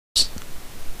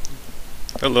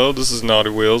Hello, this is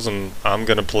NaughtyBear's, and I'm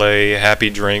gonna play Happy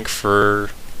Drink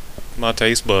for my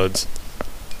taste buds.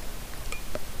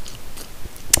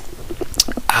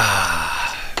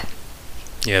 Ah,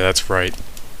 yeah, that's right.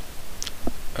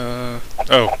 Oh.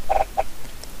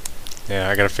 Yeah,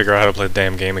 I gotta figure out how to play the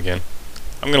damn game again.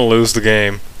 I'm gonna lose the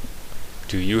game.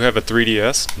 Do you have a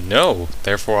 3DS? No,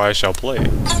 therefore I shall play it.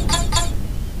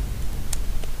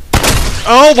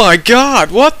 Oh my god,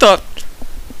 what the...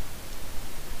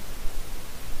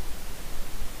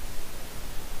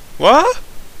 What?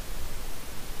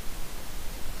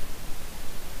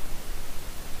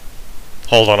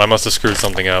 Hold on, I must have screwed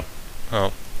something up.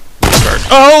 Oh. Restart.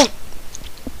 Oh!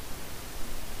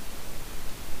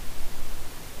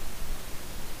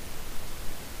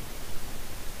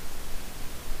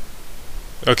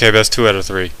 Okay, that's 2 out of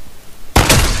 3.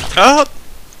 Oh!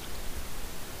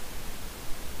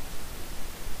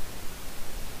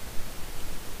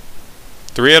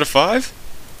 Three out of 5?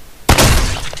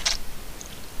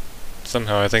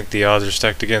 Somehow I think the odds are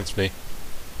stacked against me.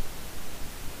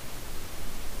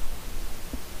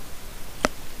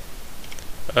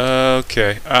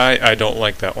 Okay, I don't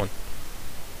like that one.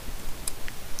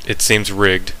 It seems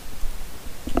rigged.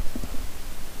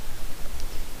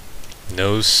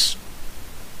 No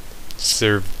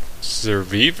survivor?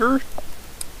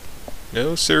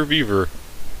 No survivor.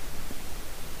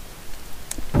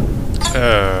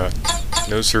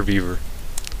 No survivor.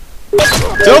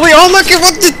 Tell me, oh look at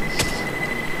what the...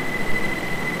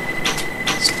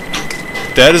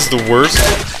 That is the worst.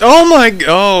 Oh my...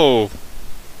 Oh.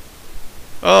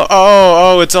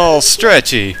 Oh, it's all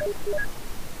stretchy.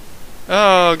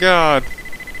 Oh, God.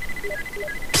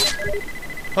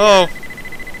 Oh.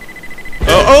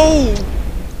 Oh!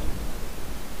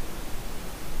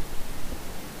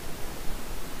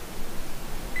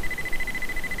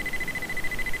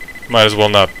 Might as well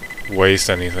not waste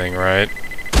anything, right?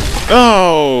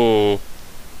 Oh!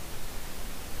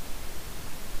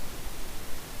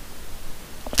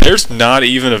 There's not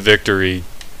even a victory.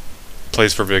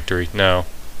 Place for victory. No.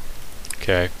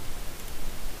 Okay.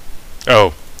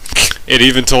 Oh. It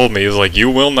even told me, it was like, you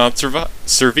will not survive.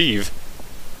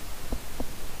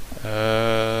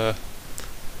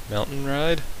 Mountain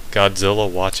ride? Godzilla,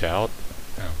 watch out.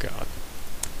 Oh god.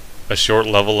 A short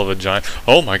level of a giant...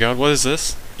 Oh my god, what is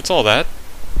this? What's all that?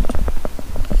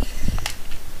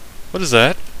 What is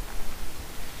that?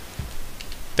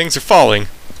 Things are falling.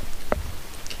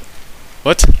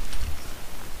 What?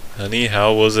 Honey,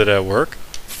 how was it at work?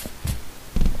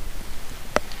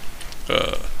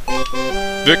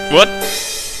 What?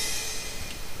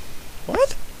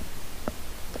 What?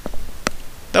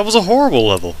 That was a horrible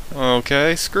level.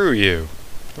 Okay, screw you.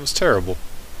 That was terrible.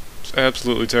 It was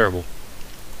absolutely terrible.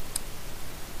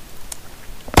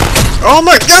 Oh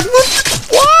my god, what?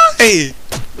 Why?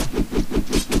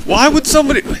 Why would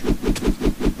somebody...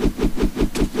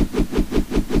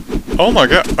 Oh my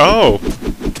god, oh.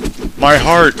 My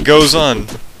heart goes on.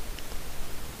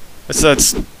 It's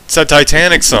that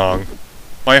Titanic song.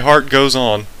 My heart goes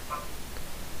on.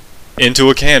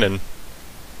 Into a cannon.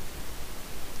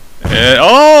 And,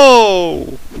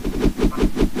 oh!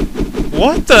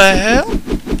 What the hell?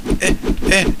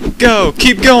 Go!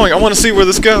 Keep going! I want to see where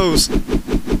this goes!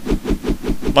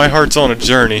 My heart's on a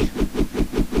journey.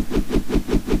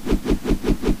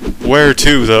 Where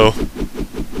to, though?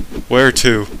 Where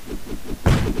to?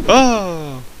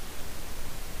 Oh!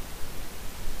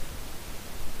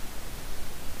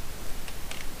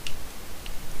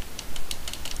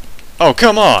 Oh,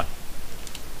 come on!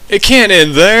 It can't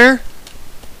end there!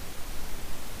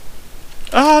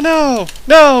 Oh, no!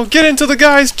 No! Get into the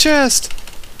guy's chest!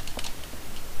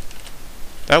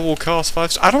 That will cost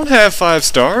 5 stars. I don't have 5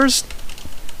 stars!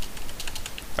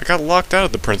 I got locked out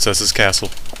of the princess's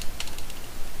castle.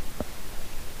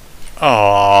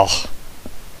 Oh,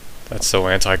 that's so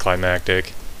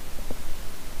anticlimactic.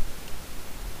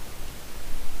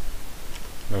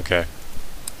 Okay.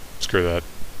 Screw that.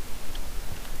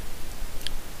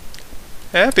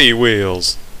 Happy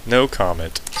Wheels. No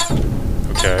comment.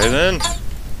 Okay, then.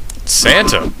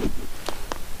 Santa.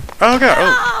 Oh, God.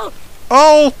 Oh.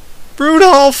 Oh!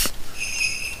 Rudolph!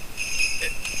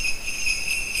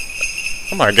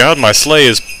 Oh my god, my sleigh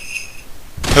is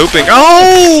pooping.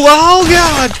 Oh! Oh,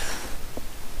 God!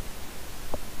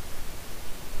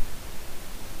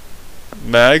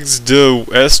 Mags de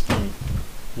West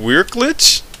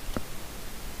Wirklich?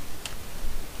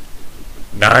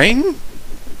 9?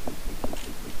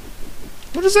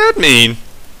 What does that mean?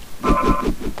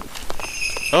 Oh.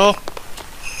 Oh!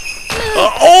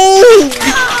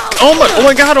 Oh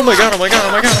my god, oh my god, oh my god,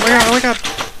 oh my god, oh my god, oh my god.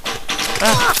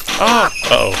 Ah,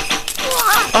 oh,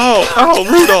 uh-oh. Oh,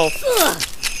 Rudolph!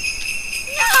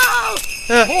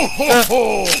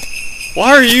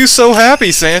 Why are you so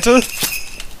happy, Santa?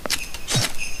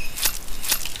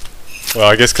 Well,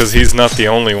 I guess because he's not the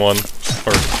only one.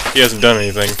 Or, he hasn't done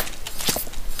anything.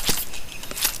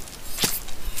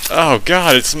 Oh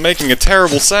god, it's making a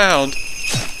terrible sound.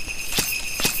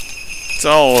 It's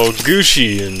all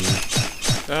gooshy and...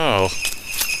 oh.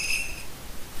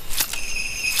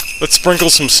 Let's sprinkle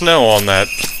some snow on that.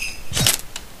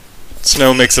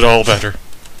 Snow makes it all better.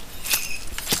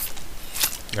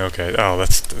 Okay, oh,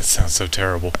 that sounds so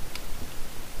terrible.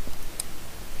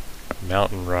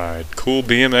 Mountain ride. Cool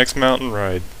BMX mountain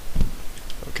ride.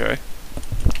 Okay.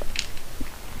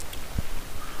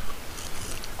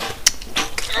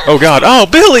 Oh god, oh,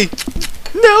 Billy!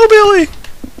 No, Billy!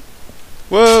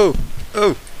 Whoa!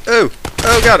 Oh, oh,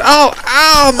 oh god, oh,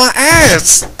 ow, my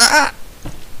ass! Ah.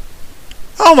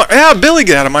 Oh my, ah, Billy,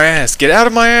 get out of my ass! Get out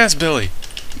of my ass, Billy!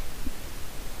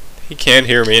 He can't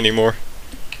hear me anymore.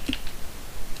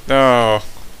 No.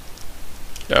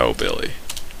 No, Billy.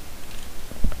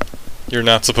 You're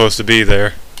not supposed to be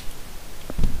there.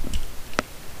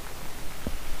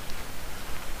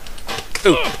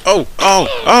 Ooh, oh, oh,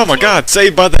 oh my god,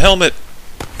 saved by the helmet!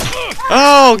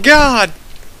 Oh god!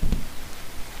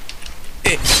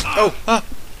 Oh, oh,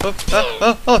 oh, oh,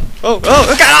 oh, oh, oh,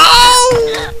 god!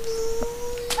 Oh!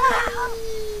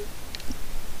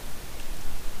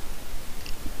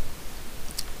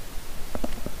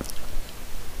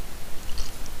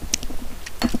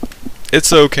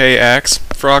 It's okay, Axe.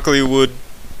 Broccoli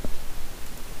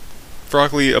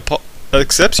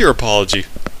accepts your apology.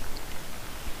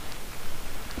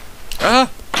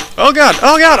 Ah! Oh god!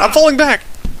 Oh god! I'm falling back!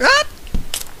 Ah!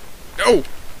 No!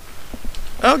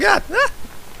 Oh god! Ah!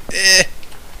 I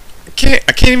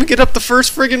can't even get up the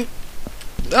first friggin'...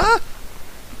 ah!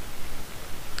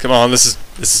 Come on, this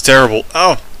is terrible.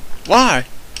 Oh! Why?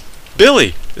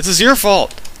 Billy! This is your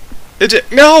fault!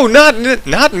 No! Not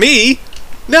me!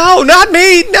 No, not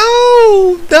me!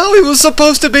 No! No, it was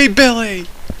supposed to be Billy!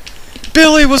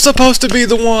 Billy was supposed to be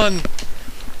the one!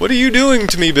 What are you doing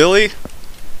to me, Billy?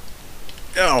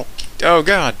 Oh. Oh,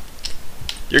 God.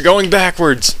 You're going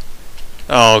backwards!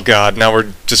 Oh, God, now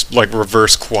we're just, like,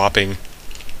 reverse quapping.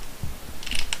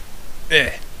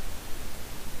 Eh.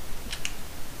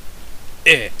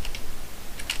 Eh.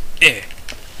 Eh.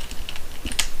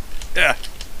 Ah.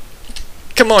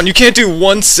 Come on, you can't do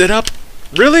one sit-up?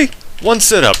 Really? One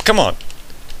sit-up, come on.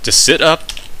 Just sit up.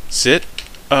 Sit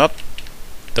up.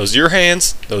 Those are your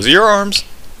hands. Those are your arms.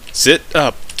 Sit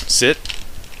up. Sit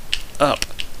up.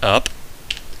 Up.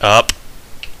 Up.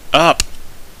 Up.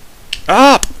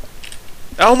 Up!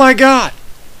 Oh my god!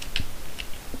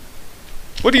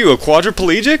 What are you, a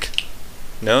quadriplegic?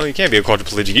 No, you can't be a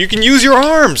quadriplegic. You can use your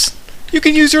arms! You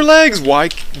can use your legs! Why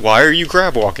are you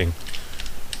crab walking?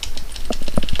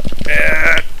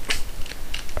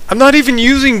 I'm not even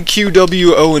using Q,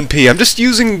 W, O, and P. I'm just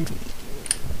using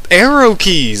arrow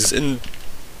keys and...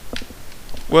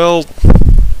 well...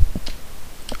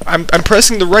 I'm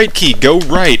pressing the right key. Go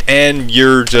right, and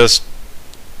you're just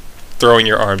throwing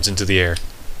your arms into the air.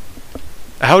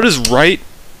 How does right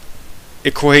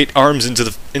equate arms into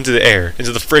the air?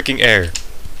 Into the freaking air?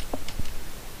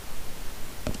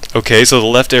 Okay, so the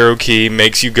left arrow key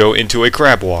makes you go into a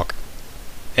crab walk.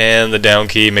 And the down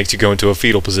key makes you go into a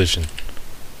fetal position.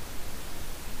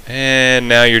 And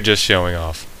now you're just showing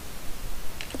off.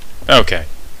 Okay,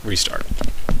 restart.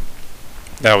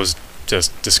 That was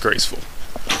just disgraceful.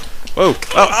 Whoa!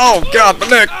 Oh, oh God, my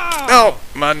neck! Oh,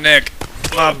 my neck!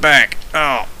 My back!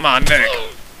 Oh, my neck!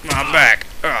 My back!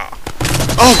 Oh!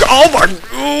 Oh my!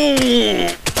 Ooh!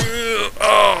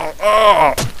 Oh!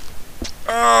 Oh!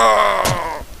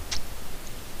 Oh!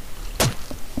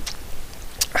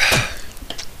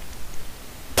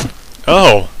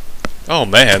 Oh! Oh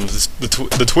man,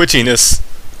 the twitchiness.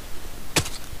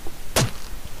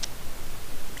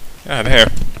 God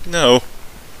damn. No.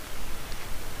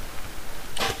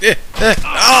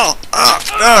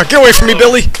 Oh! Get away from me,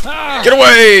 Billy! Get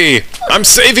away! I'm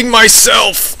saving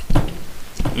myself!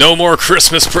 No more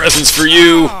Christmas presents for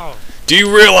you! Do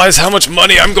you realize how much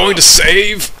money I'm going to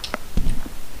save?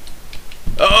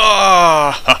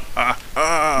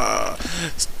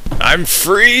 I'm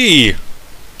free!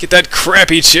 Get that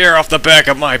crappy chair off the back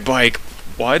of my bike.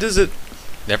 Why does it...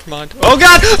 never mind. Oh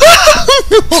god!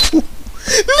 No!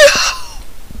 No!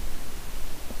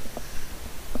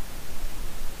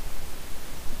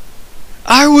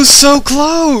 I was so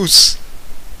close!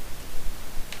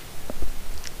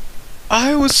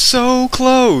 I was so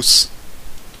close!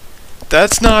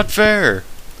 That's not fair.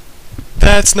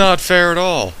 That's not fair at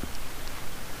all.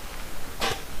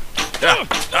 Oh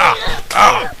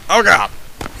god!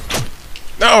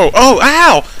 No! No! Oh,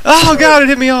 ow! Oh god, it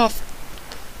hit me off!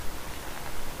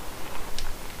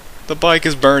 The bike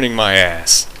is burning my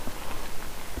ass.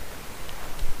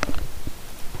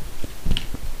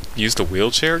 Use the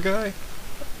wheelchair guy?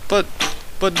 But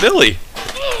Billy!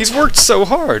 He's worked so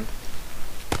hard!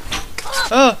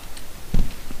 Oh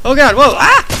god, whoa!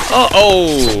 Ah!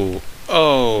 Oh!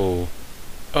 Oh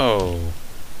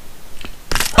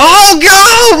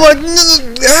god!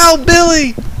 Ow,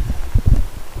 Billy!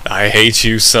 I hate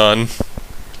you, son.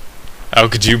 How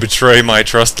could you betray my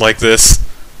trust like this?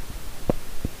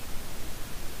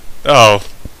 Oh,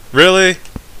 really?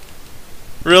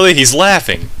 Really? He's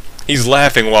laughing. He's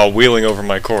laughing while wheeling over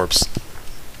my corpse.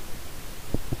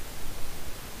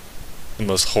 The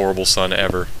most horrible son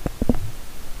ever.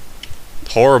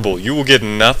 Horrible. You will get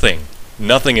nothing.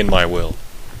 Nothing in my will.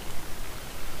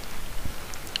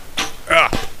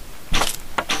 Ah.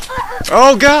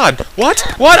 Oh god! What?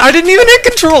 What? I didn't even hit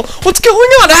control! What's going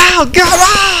on? Ow! God!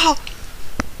 Ow!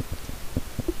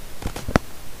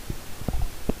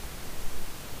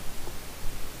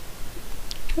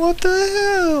 What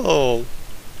the hell?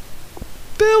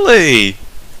 Billy!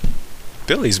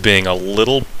 Billy's being a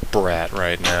little brat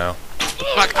right now.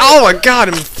 Like, oh my god,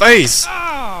 in the face!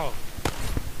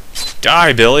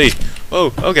 Die, Billy!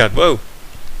 Whoa, oh god, whoa!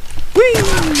 Whee!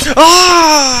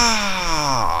 Ah!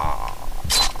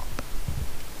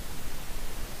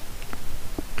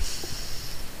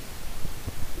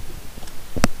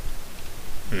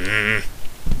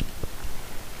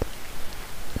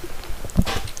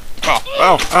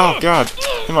 Oh god,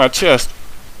 in my chest.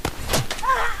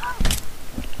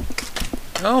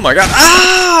 Oh my god,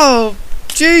 ow!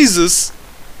 Jesus!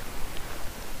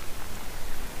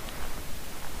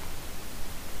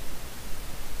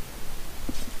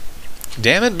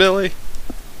 Damn it, Billy.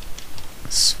 I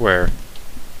swear.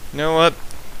 You know what?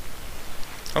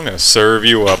 I'm gonna serve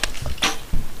you up.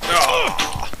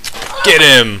 Oh, get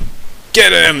him!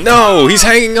 Get him! No! He's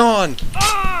hanging on!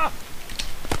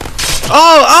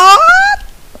 Oh!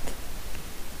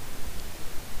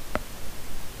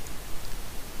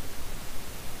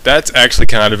 That's actually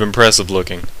kind of impressive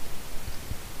looking.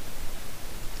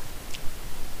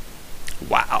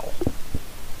 Wow.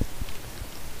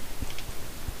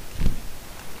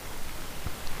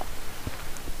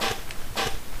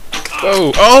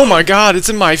 Whoa! Oh my god, it's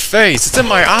in my face! It's in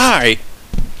my eye!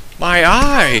 My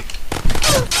eye!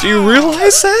 Do you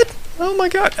realize that? Oh my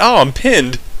god. Oh, I'm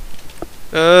pinned.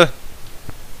 I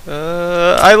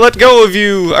let go of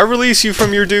you! I release you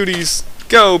from your duties!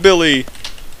 Go, Billy!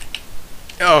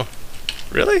 Oh.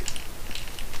 Really?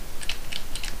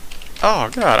 Oh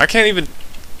god, I can't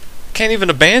even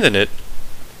abandon it.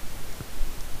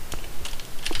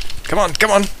 Come on,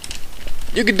 come on!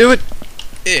 You can do it!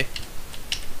 Eh.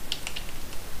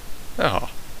 Oh.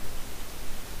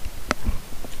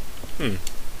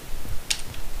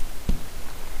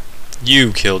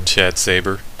 You killed Chad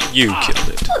Saber. You killed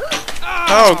it.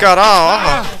 Oh god,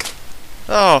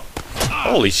 oh!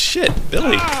 Holy shit,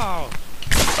 Billy.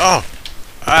 Oh!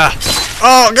 Ah!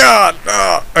 Oh god!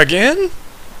 Again?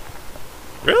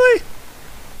 Really?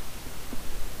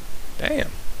 Damn.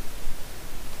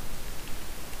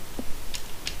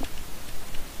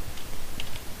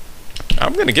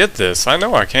 I'm gonna get this. I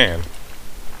know I can.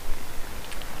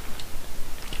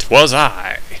 'Twas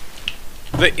I,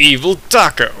 the evil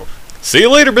taco. See you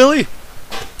later, Billy.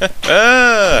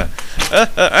 Oh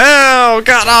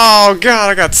god! Oh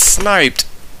god! I got sniped.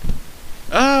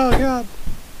 Oh god.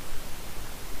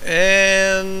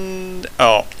 And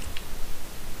oh,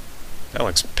 that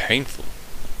looks painful.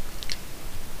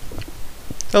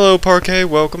 Hello, Parquet.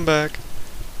 Welcome back.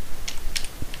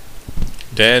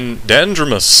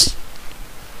 Dandrumus.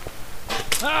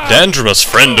 Dandrumus,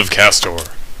 friend of Castor.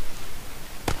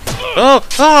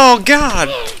 Oh god!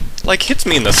 Like hits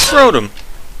me in the scrotum.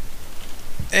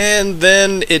 And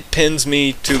then it pins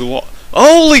me to the wall.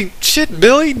 Holy shit,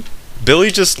 Billy!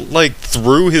 Billy just like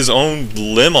threw his own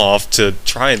limb off to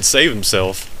try and save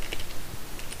himself.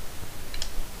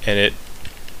 And it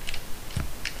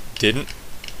didn't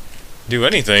do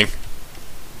anything.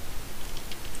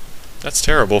 That's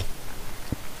terrible.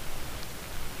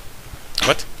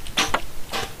 What?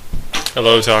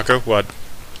 Hello, Taco. What?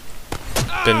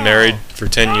 Been married for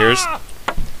 10 years?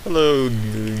 Hello,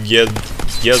 yeah,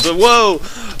 whoa!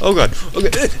 Oh god,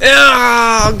 okay.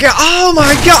 Oh god, oh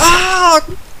my god!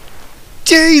 Oh,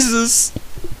 Jesus!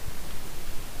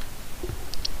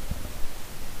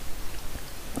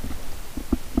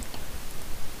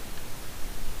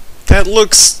 That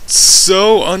looks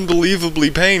so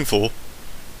unbelievably painful.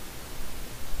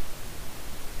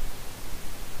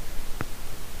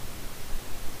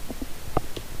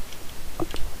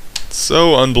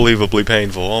 So unbelievably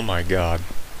painful. Oh my god.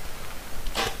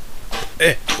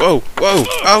 Whoa, whoa.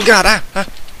 Oh god,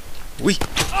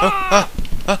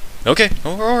 Okay,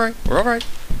 we're alright, we're alright.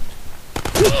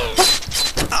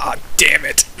 Ah, damn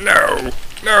it. No,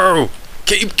 no.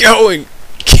 Keep going.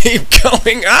 Keep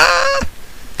going. Ah!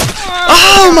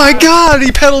 Oh my god,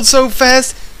 he pedaled so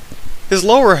fast, his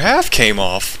lower half came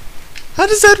off. How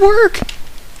does that work?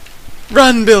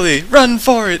 Run, Billy, run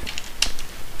for it.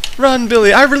 Run,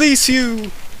 Billy, I release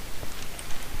you.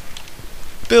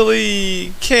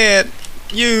 Billy can't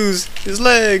use his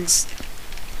legs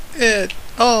at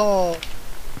all.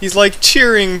 He's like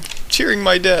cheering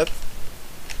my death.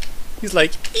 He's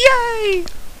like, yay!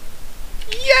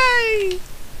 Yay!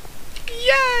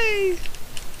 Yay!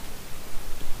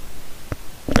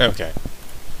 Okay.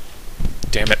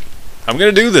 Damn it. I'm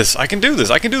gonna do this. I can do this.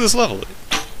 I can do this level.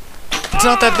 It's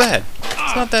not that bad.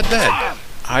 It's not that bad.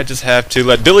 I just have to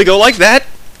let Billy go like that.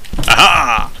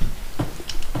 Aha!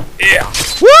 Yeah.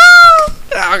 Woo!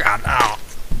 Oh god, no.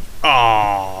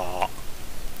 Oh.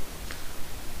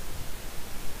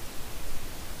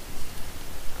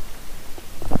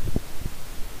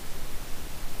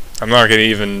 I'm not gonna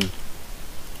even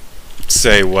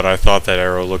say what I thought that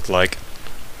arrow looked like.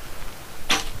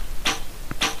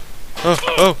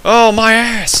 Oh, my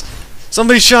ass!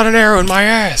 Somebody shot an arrow in my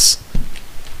ass!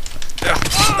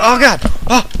 Oh god!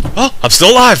 Oh, I'm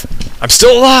still alive! I'm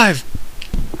still alive!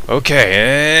 Okay,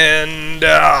 and...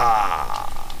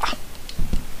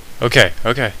 Okay.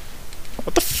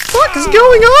 What the fuck is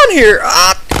going on here?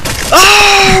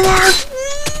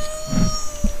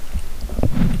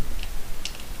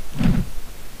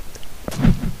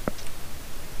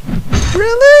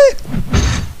 Really?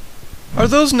 Are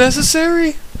those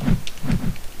necessary?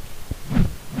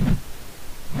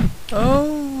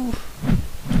 Oh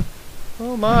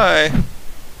my.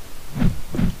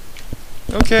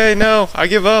 Okay, no, I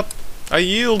give up. I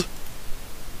yield.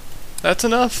 That's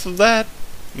enough of that.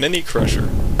 Mini Crusher.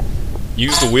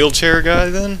 Use the wheelchair guy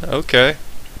then? Okay.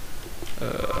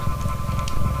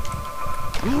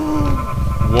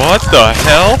 What the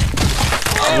hell?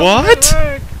 What?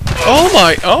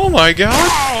 Oh my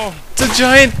god. It's a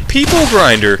giant people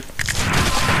grinder.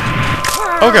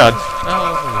 Oh god.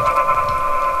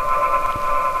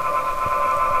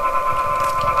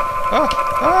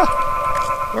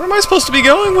 Where am I supposed to be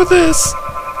going with this?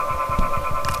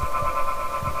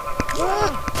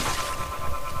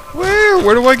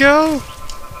 Where do I go?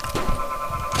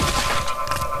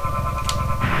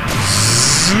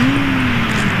 Zoom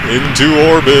into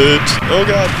orbit. Oh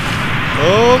god.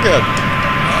 Oh god.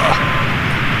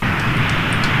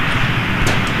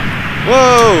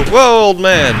 Whoa, old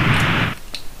man.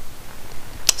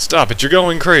 Stop it, you're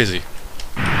going crazy.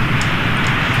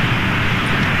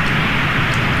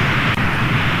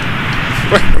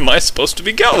 Where am I supposed to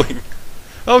be going?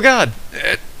 Oh god.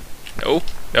 No.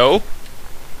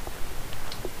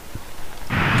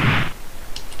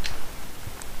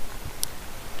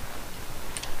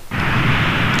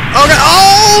 Oh god.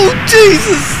 Oh,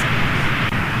 Jesus!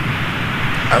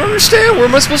 I don't understand. Where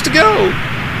am I supposed to go?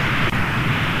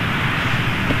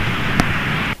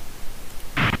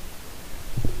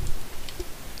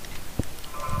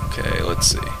 Okay, let's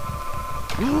see.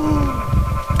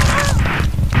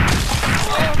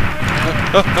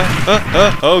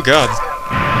 Oh god.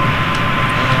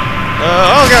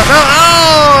 Oh god.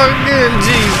 Oh, good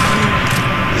jeez.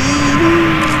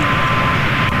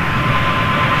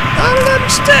 I don't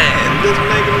understand. It doesn't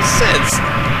make any sense.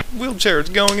 Wheelchair is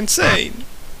going insane.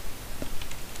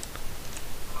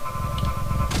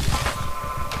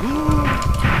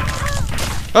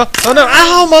 Oh no!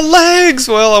 Ow, my legs!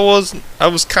 Well, I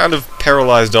was kind of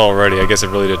paralyzed already. I guess it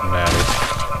really didn't matter.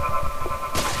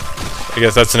 I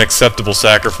guess that's an acceptable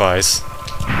sacrifice.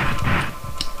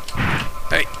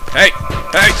 Hey!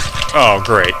 Oh,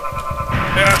 great.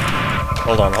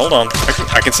 Hold on.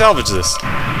 I can salvage this.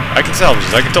 I can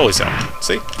totally salvage it.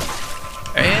 See?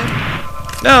 And...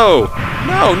 No!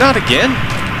 No, not again!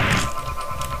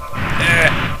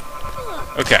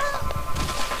 Okay.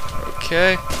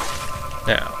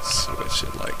 Now, switch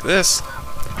it like this.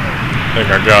 I think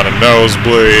I got a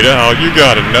nosebleed. Oh, you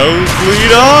got a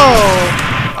nosebleed? Oh!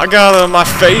 I got my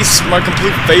face, my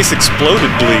complete face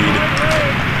exploded bleed.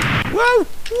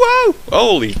 Whoa!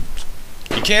 Holy.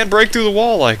 You can't break through the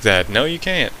wall like that. No, you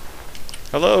can't.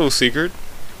 Hello, secret.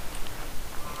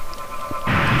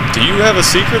 Do you have a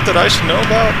secret that I should know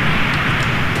about?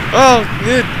 Oh,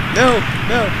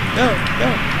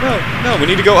 no. We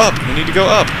need to go up.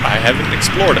 I haven't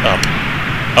explored up.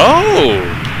 Oh!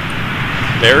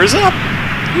 There is up!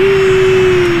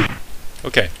 Whee!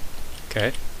 Okay.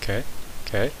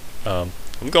 I'm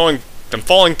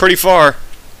falling pretty far.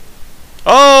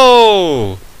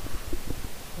 Oh!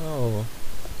 Oh.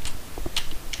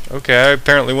 Okay, I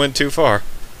apparently went too far.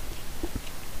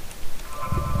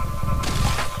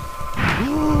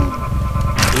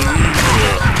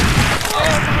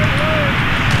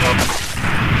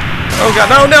 Oh god,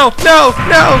 no, no, no,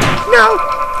 no, no!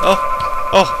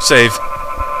 Oh, save.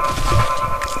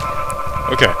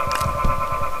 Okay.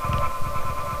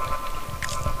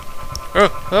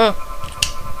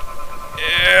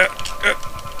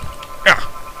 Yeah.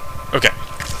 Okay.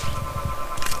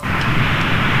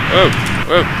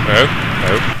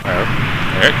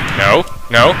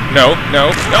 No.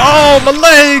 Oh, my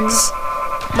legs!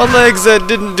 My legs that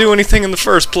didn't do anything in the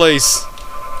first place.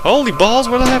 Holy balls,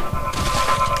 what the heck?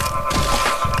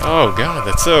 Oh god,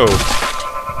 that's so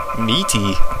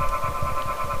meaty.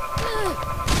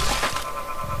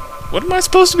 What am I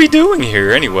supposed to be doing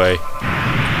here, anyway?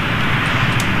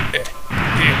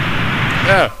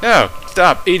 No,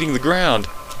 stop eating the ground.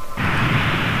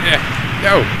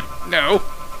 No.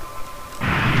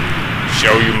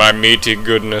 Show you my meaty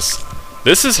goodness.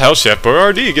 This is how Chef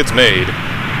Boyardee gets made.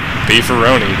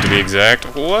 Beefaroni, to be exact.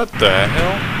 What the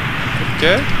hell?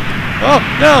 Okay. Oh,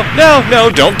 no,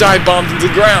 don't dive bomb into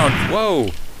the ground. Whoa.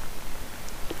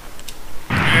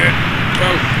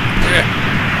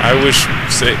 I wish,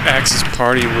 say, Axe's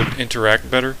party would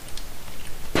interact better.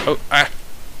 Oh,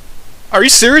 are you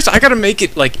serious? I gotta make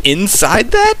it, like, inside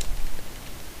that?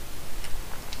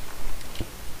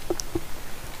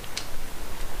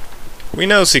 We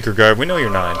know, Secret Guard. We know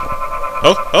you're 9.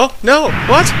 Oh, no!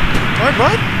 What?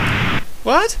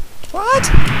 What?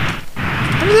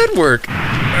 How did that work?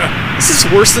 This is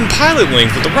worse than Pilot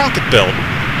Wings with the rocket belt.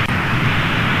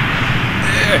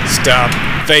 Stop.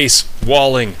 Face.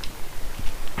 Walling.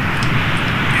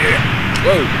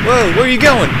 Whoa, where are you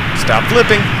going? Stop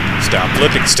flipping. Stop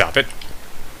it.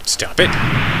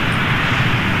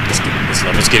 This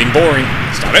level's getting boring.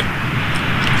 Stop it.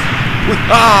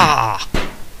 Ah!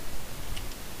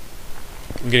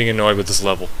 I'm getting annoyed with this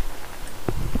level.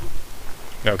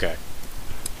 Okay.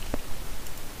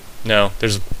 No,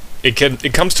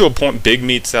 it comes to a point. Big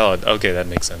meat salad. Okay, that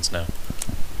makes sense now.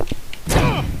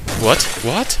 What?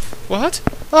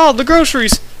 Oh, the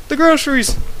groceries!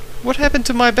 What happened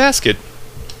to my basket?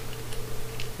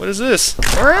 What is this?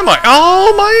 Where am I?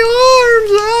 Oh, my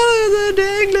arms! Oh, the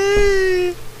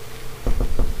dangly!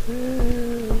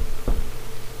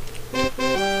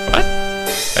 What?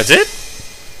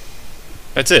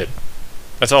 That's it?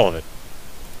 That's all of it.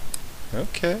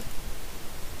 Okay.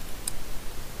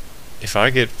 If I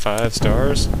get 5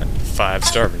 stars, 5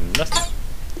 star for nothing.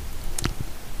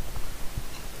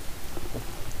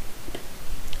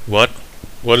 What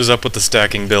is up with the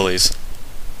stacking billies?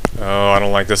 Oh, I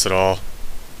don't like this at all.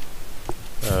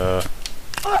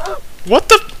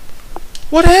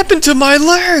 What happened to my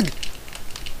leg?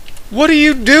 What are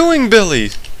you doing,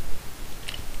 Billy?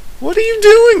 What are you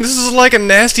doing? This is like a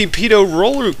nasty pedo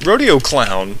rodeo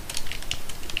clown.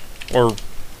 Or,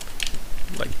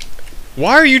 like,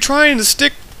 why are you trying to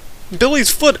stick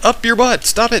Billy's foot up your butt?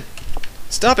 Stop it.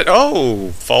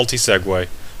 Oh, faulty segue.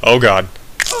 Oh, God.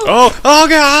 Oh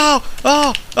God!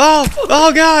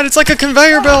 Oh God! It's like a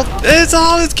conveyor belt.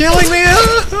 It's killing me.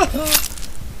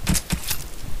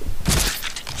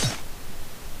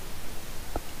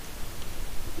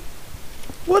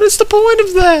 What is the point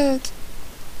of that?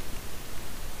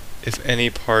 If any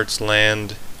parts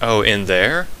land, in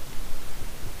there.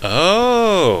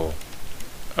 Oh,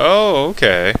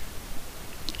 okay.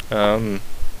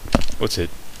 What's it?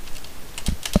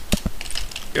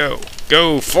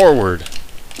 Go forward.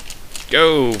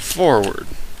 Go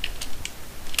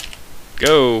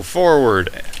forward.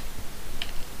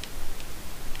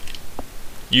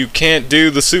 You can't do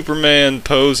the Superman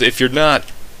pose if you're not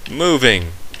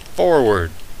moving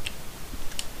forward.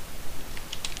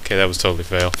 Okay, that was totally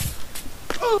fail.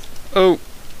 Oh.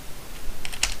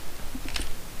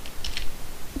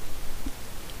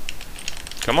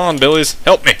 Come on, Billies.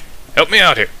 Help me. Help me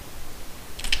out here.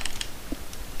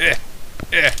 Yeah.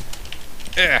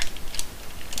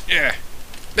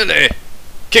 Billy.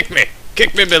 Kick me,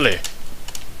 Billy.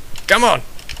 Come on.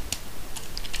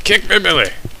 Kick me,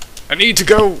 Billy. I need to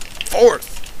go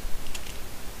forth.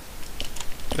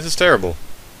 This is terrible.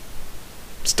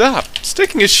 Stop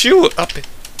sticking his shoe up.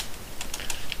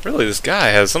 Really, this guy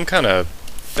has some kind of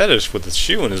fetish with his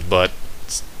shoe in his butt.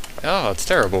 It's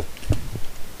terrible.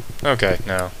 Okay,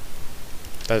 no.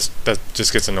 That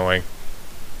just gets annoying.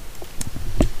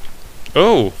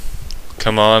 Oh!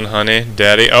 Come on, honey,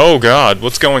 daddy. Oh, God,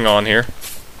 what's going on here?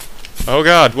 Oh,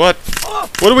 God, what?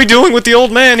 What are we doing with the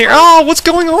old man here? Oh, what's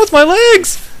going on with my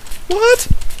legs? What?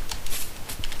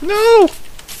 No!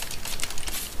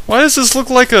 Why does this look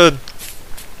like a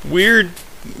weird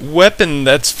weapon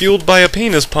that's fueled by a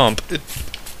penis pump?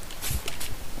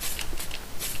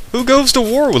 Who goes to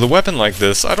war with a weapon like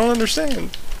this? I don't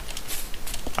understand.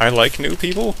 I like new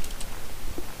people.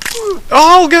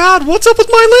 Oh god, what's up with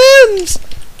my limbs?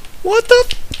 What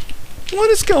the? What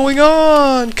is going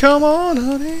on? Come on,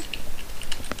 honey.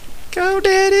 Go,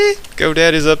 daddy. Go,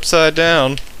 daddy's upside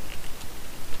down.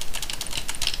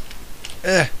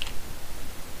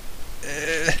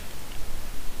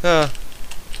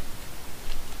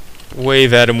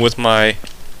 Wave at him with my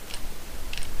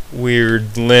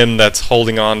weird limb that's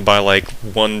holding on by like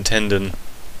one tendon.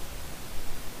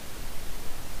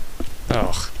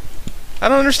 Oh. I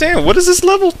don't understand. What is this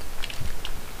level?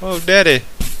 Oh, daddy.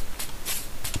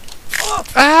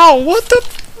 Ow! What the?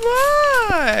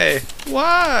 Why?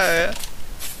 Why?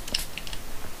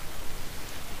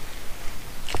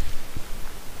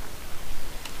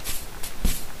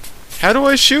 How do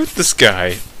I shoot this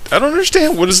guy? I don't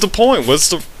understand. What is the point?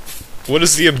 What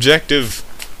is the objective?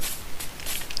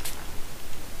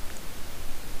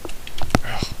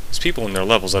 Ugh, these people in their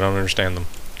levels, I don't understand them.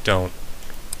 Don't.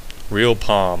 Real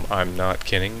palm. I'm not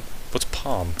kidding. What's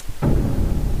palm?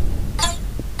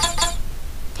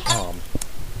 Palm.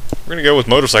 We're gonna go with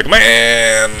motorcycle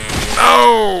man.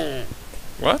 No.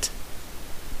 What?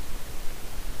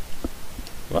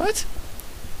 What?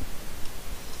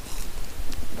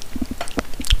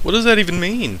 What does that even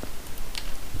mean?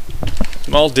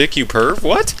 Small dick, you perv?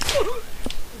 What?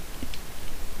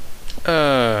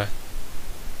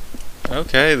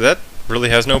 Okay, that really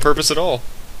has no purpose at all.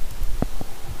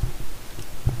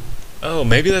 Oh,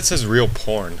 maybe that says real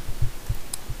porn.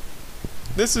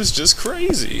 This is just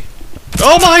crazy.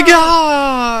 Oh my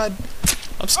god!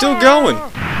 I'm still going.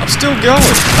 I'm still going.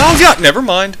 Oh god, never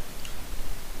mind.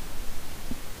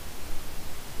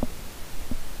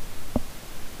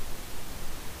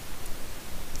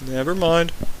 Never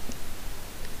mind.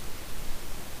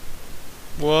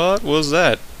 What was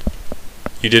that?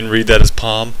 You didn't read that as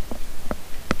palm?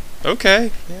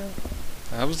 Okay, yeah.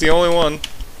 I was the only one,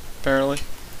 apparently.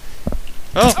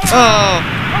 Oh! Oh!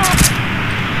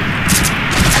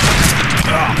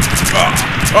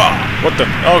 What the?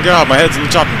 Oh god, my head's in the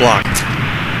chopping block.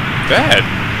 Bad.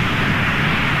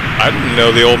 I didn't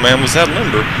know the old man was that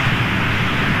limber.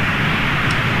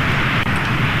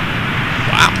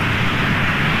 Wow.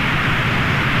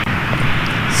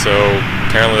 So,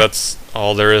 apparently that's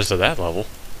all there is to that level.